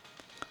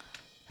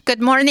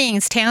Good morning,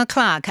 it's 10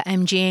 o'clock.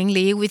 I'm Jane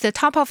Lee with the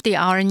top of the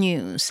hour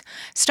news.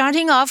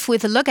 Starting off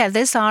with a look at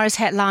this hour's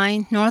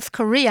headline, North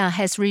Korea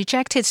has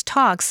rejected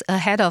talks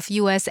ahead of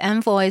U.S.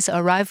 envoy's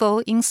arrival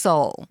in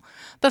Seoul.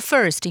 But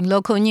first, in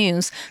local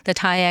news, the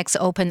Tai-Ex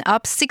opened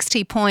up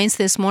 60 points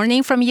this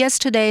morning from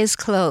yesterday's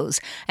close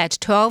at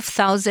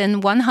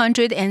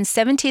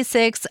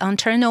 12,176 on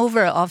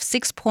turnover of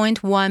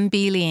 6.1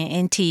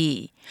 billion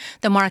NT.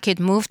 The market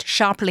moved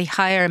sharply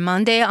higher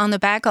Monday on the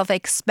back of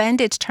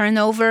expanded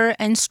turnover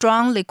and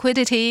strong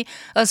liquidity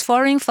as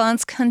foreign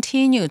funds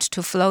continued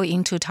to flow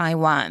into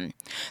Taiwan.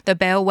 The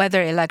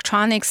bellwether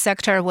electronics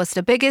sector was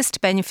the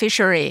biggest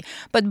beneficiary,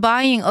 but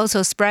buying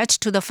also spread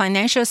to the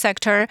financial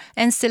sector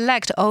and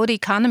select old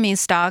economy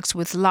stocks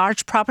with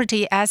large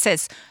property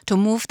assets to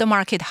move the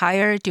market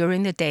higher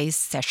during the day's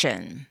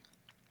session.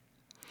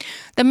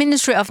 The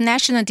Ministry of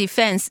National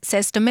Defense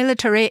says the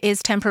military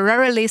is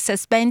temporarily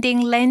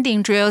suspending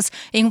landing drills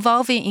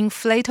involving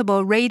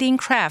inflatable raiding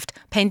craft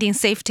pending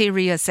safety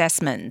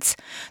reassessments.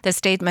 The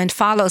statement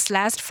follows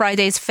last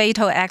Friday's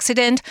fatal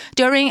accident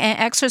during an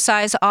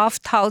exercise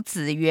off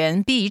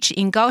Taoziyuan Beach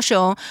in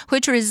Kaohsiung,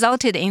 which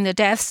resulted in the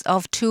deaths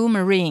of 2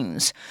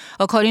 Marines.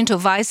 According to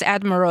Vice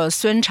Admiral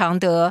Sun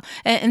Changde,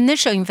 an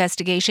initial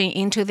investigation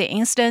into the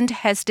incident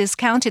has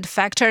discounted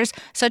factors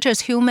such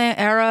as human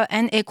error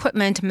and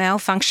equipment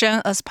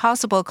malfunction as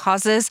possible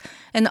causes,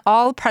 and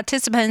all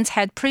participants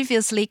had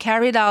previously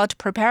carried out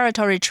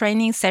preparatory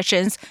training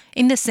sessions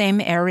in the same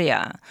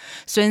area.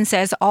 Sun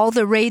says all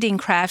the raiding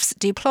crafts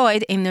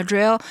deployed in the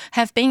drill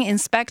have been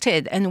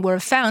inspected and were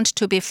found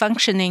to be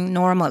functioning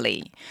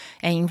normally.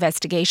 An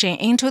investigation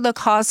into the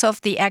cause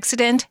of the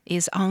accident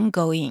is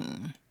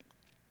ongoing.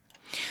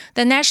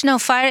 The National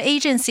Fire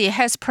Agency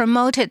has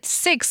promoted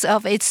 6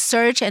 of its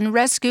search and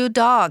rescue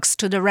dogs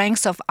to the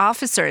ranks of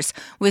officers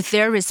with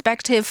their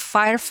respective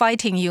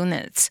firefighting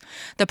units.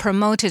 The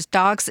promoted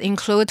dogs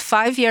include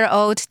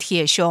 5-year-old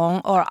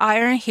Tiexiong or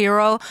Iron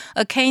Hero,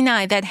 a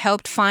canine that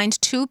helped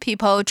find 2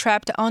 people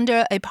trapped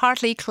under a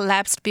partly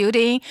collapsed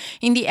building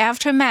in the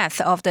aftermath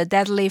of the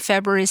deadly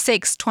February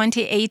 6,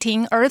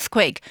 2018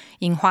 earthquake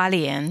in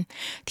Hualien.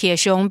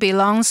 Tiexiong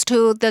belongs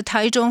to the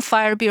Taichung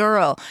Fire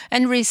Bureau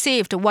and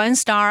received 1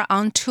 star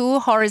on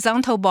 2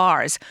 horizontal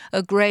bars,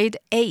 a grade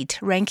 8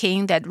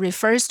 ranking that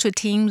refers to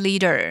team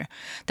leader.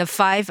 The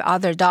 5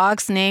 other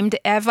dogs named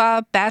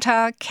Eva,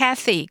 Beta,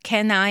 Kathy,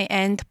 Kenai,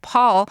 and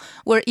Paul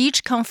were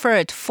each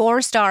conferred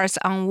 4 stars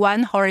on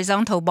 1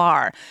 horizontal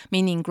bar,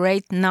 meaning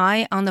grade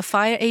 9 on the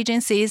fire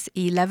agency's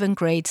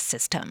 11-grade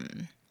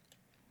system.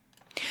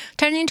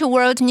 Turning to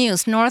world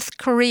news, North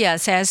Korea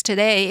says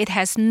today it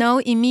has no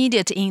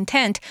immediate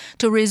intent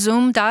to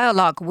resume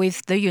dialogue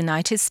with the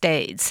United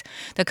States.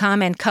 The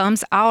comment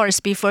comes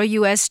hours before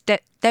U.S.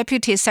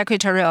 Deputy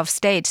Secretary of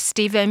State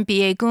Stephen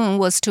Biegun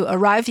was to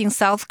arrive in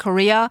South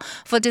Korea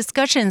for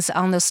discussions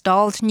on the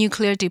stalled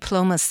nuclear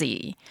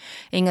diplomacy.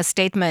 In a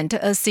statement,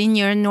 a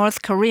senior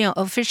North Korean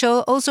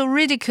official also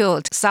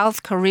ridiculed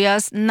South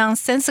Korea's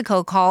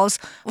nonsensical calls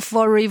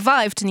for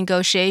revived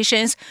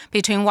negotiations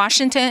between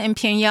Washington and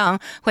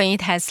Pyongyang when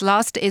it has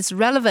lost its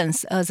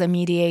relevance as a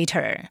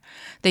mediator.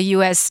 The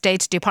U.S.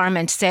 State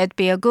Department said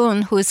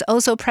Biegun, who is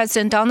also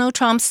President Donald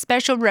Trump's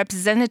special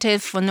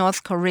representative for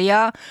North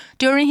Korea,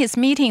 during his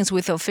meetings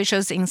with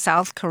officials in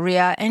South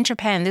Korea and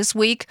Japan this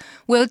week,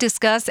 will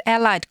discuss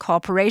allied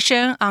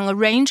cooperation on a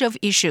range of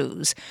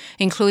issues,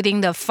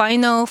 including the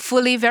final,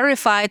 fully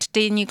verified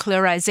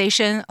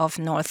denuclearization of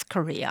North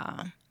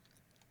Korea.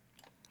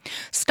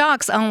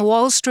 Stocks on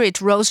Wall Street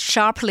rose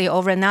sharply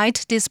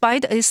overnight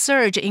despite a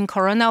surge in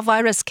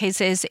coronavirus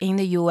cases in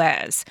the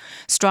U.S.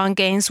 Strong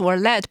gains were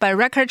led by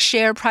record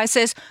share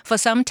prices for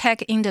some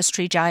tech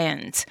industry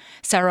giants.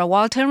 Sarah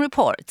Walton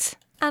reports.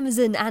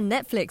 Amazon and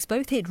Netflix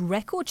both hit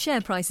record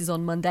share prices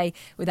on Monday,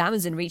 with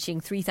Amazon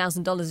reaching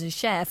 $3,000 a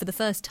share for the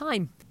first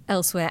time.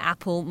 Elsewhere,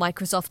 Apple,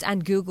 Microsoft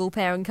and Google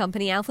parent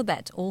company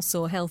Alphabet all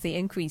saw healthy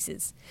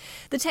increases.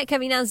 The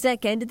tech-heavy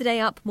Nasdaq ended the day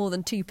up more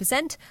than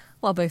 2%,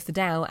 while both the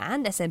Dow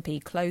and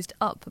S&P closed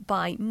up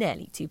by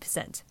nearly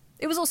 2%.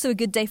 It was also a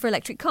good day for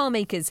electric car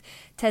makers.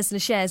 Tesla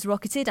shares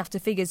rocketed after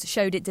figures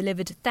showed it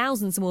delivered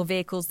thousands more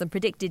vehicles than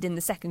predicted in the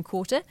second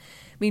quarter.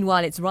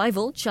 Meanwhile, its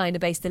rival,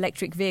 China-based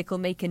electric vehicle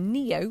maker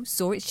NIO,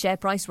 saw its share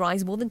price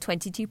rise more than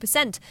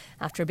 22%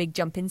 after a big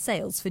jump in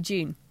sales for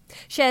June.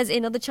 Shares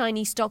in other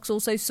Chinese stocks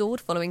also soared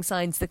following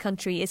signs the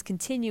country is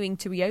continuing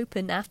to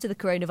reopen after the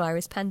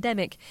coronavirus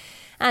pandemic.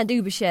 And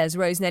Uber shares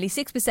rose nearly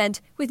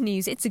 6% with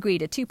news it's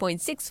agreed a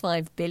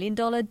 $2.65 billion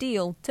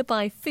deal to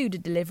buy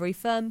food delivery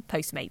firm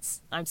Postmates.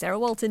 I'm Sarah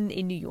Walton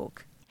in New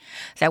York.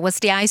 That was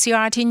the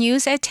ICRT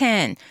News at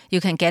 10. You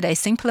can get a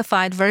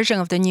simplified version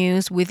of the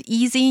news with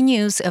easy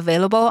news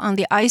available on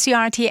the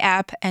ICRT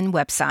app and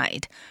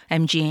website.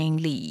 I'm Jane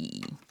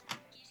Lee.